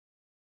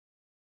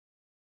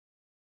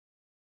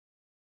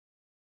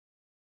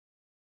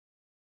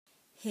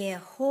He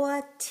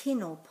hoa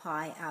tino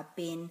pai a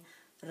Ben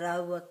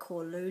raua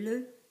ko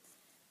Lulu.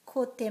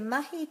 Ko te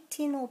mahi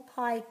tino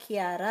pai ki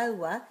a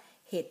raua,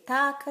 he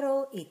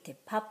tākaro I te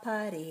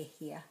papa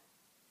rehia.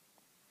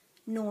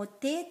 No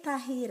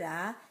tētahi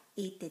rā,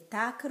 I te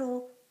tākaro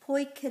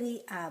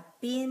poikiri a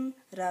Ben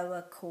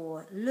raua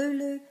ko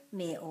Lulu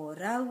me o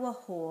raua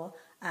ho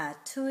a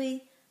tui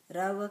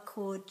raua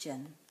ko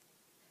Jin.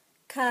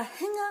 Ka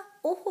hinga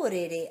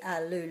ohorere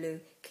a Lulu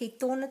ki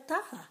tōna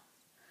taha.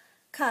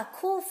 Ka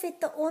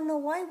kōwheta ono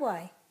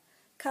waiwai.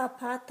 Ka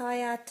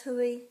pātai a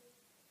tui.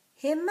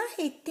 He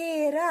mahi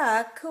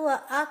tērā kua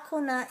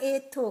akona e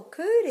tō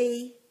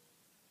kuri.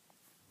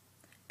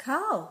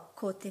 Kao,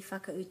 ko te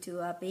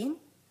whakautu a Ben.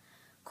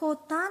 Ko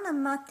tāna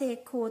mate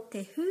ko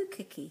te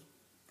hūkiki.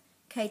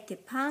 Kei te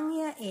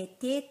pāngia e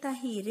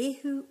tētahi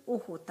rehu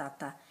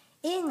ohotata.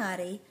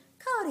 Engari,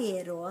 kaore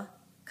e roa,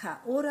 ka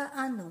ora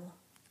anō.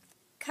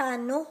 Ka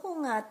noho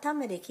ngā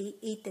tamariki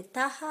I te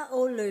taha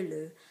o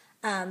Lulu,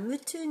 a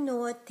mutu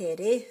noa te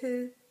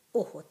rehu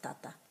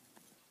ohotata.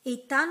 I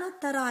tāna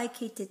tarai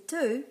ki te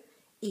tū,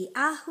 I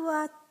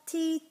āhua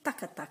ti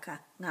takataka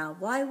ngā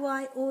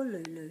waiwai o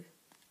Lulu.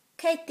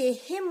 Kei te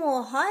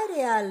hemo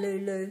haere a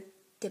Lulu,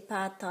 te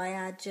pātai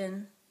a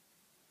Jin.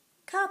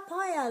 Ka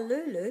pai a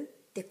Lulu,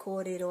 te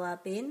kōrero a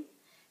Ben.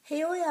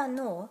 He oi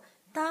anō,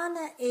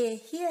 tāna e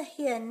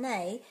hia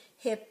nei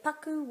he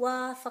paku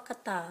wā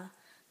whakatā.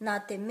 Nā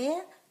te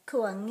mea,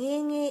 kua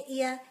ngenge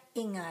ia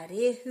I ngā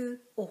rehu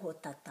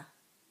ohotata.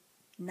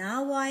 Nā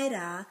wai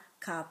rā,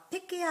 ka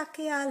peke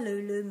ake a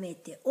Lulu me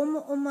te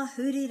oma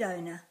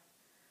hurirauna.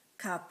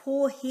 Ka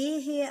pō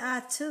he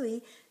a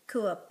tui,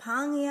 kua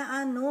pāngia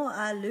anō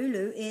a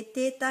Lulu e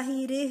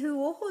tētahi rehu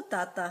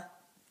ohotata.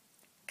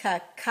 Ka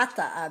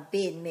kata a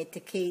Ben me te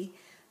ki.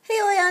 He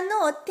oi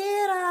anō,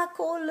 tērā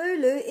ko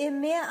Lulu e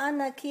mea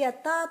ana ki a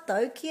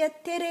tātou ki a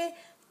tere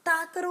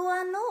tākaro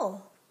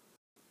anō.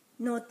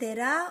 No te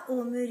rā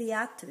o muri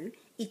atu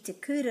I te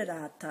kura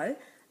rātou,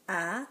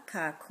 a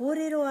ka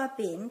kōrero a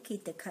Ben ki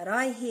te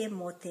karaihe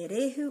mo te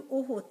rehu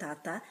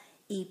ohotata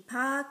I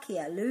pā ki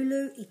a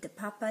Lulu I te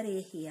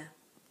paparehia.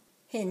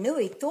 He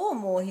nui tō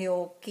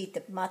mōhio ki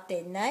te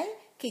mate nei,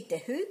 ki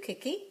te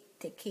hūkiki,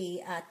 te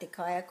ki a te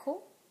kaiako.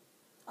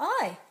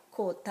 Ai,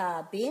 ko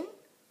tā Ben.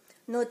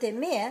 No te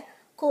mea,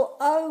 ko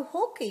au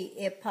hoki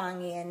e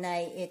pāngia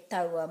nei e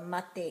taua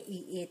mate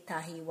I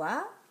ētahi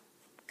wā.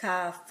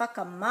 Ka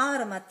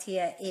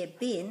whakamāramatia e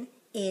Ben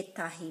e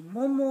tahi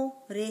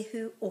momo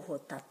rehu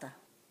ohotata.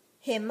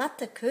 He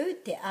mataku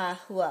te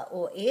āhua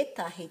o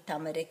ētahi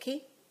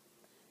tamariki.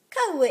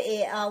 Kaua e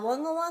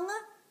āwangawanga,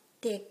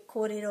 te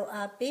kōrero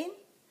a Ben.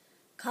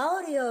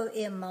 Kaore au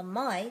e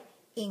mamai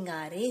I ngā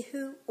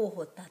rehu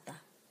ohotata.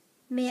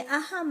 Me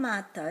aha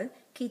mātou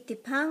ki te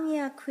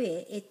pāngia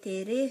koe e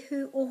te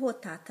rehu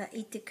ohotata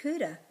I te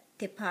kura,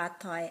 te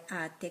pātai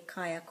a te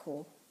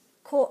kaiako.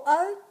 Ko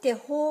au te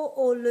hō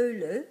o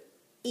Lulu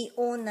I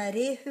ōna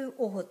rehu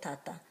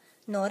ohotata.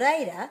 No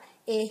reira,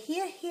 e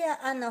hia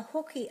ana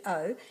hoki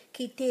au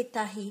ki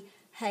tētahi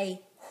hei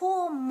hō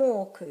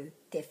mōku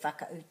te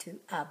whakautu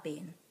a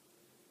Ben.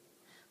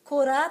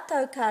 Ko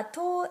rātou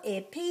katoa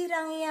e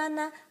pīrangi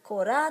ana,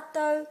 ko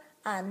rātou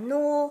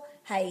anō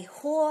hei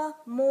hoa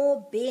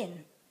mō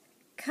Ben.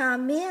 Ka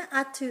mea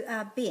atu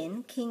a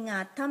Ben ki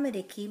ngā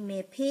tamariki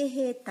me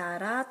pēhe tā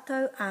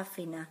rātou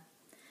āwhina.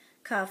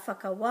 Ka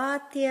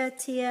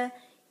whakawātea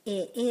e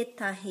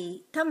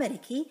ētahi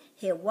tamariki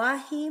he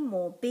wāhi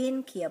mō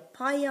Ben kia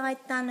pai ai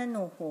tāna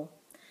noho.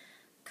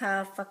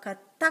 Ka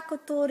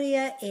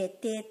whakatakotoria e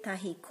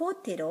tētahi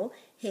kōtero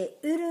he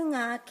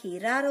urunga ki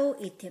raro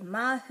I te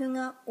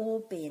māhunga o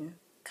Ben.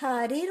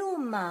 Ka riro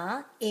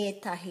mā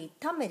ētahi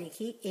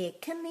tamariki e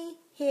kimi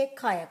he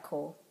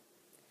kaiako.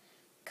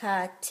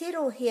 Ka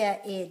tirohia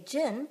e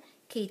Jin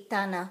ki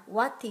tāna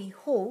wati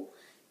hō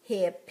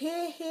he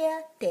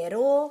pēhea te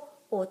ro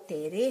o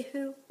te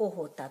rehu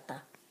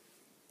ohotata.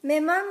 Me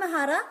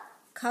maumahara,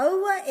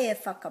 kaua e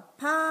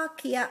whakapā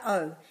kia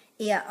au,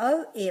 ia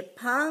au e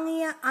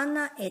pāngia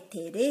ana e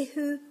te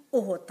rehu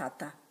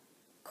ohotata,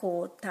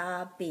 ko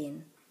tā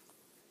Ben.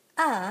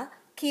 A,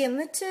 kia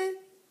mutu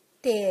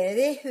te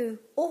rehu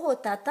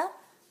ohotata,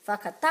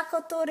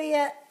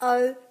 whakatakotoria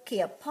au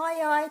kia pai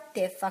ai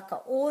te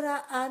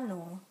whakaora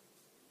anō.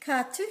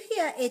 Ka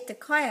tuhia e te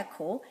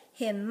kaiako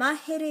he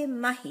mahere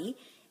mahi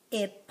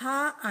e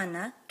pā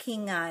ana ki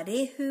ngā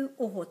rehu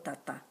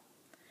ohotata.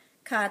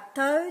 Ka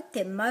tau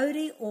te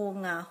mauri o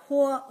ngā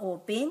hoa o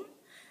Ben,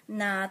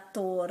 nā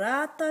tō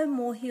rātou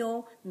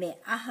mōhio me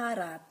aha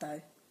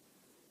rātou.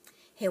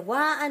 He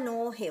wā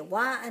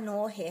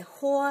anō, he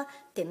hoa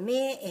te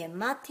me e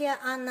matea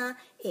ana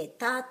e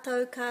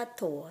tātou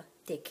katoa,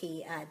 te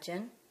ki a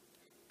Jin.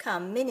 Ka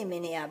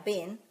mini a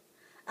Ben,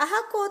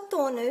 aha ko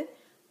tonu,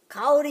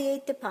 kaori e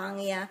te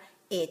pāngia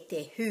e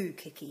te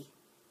hūkiki.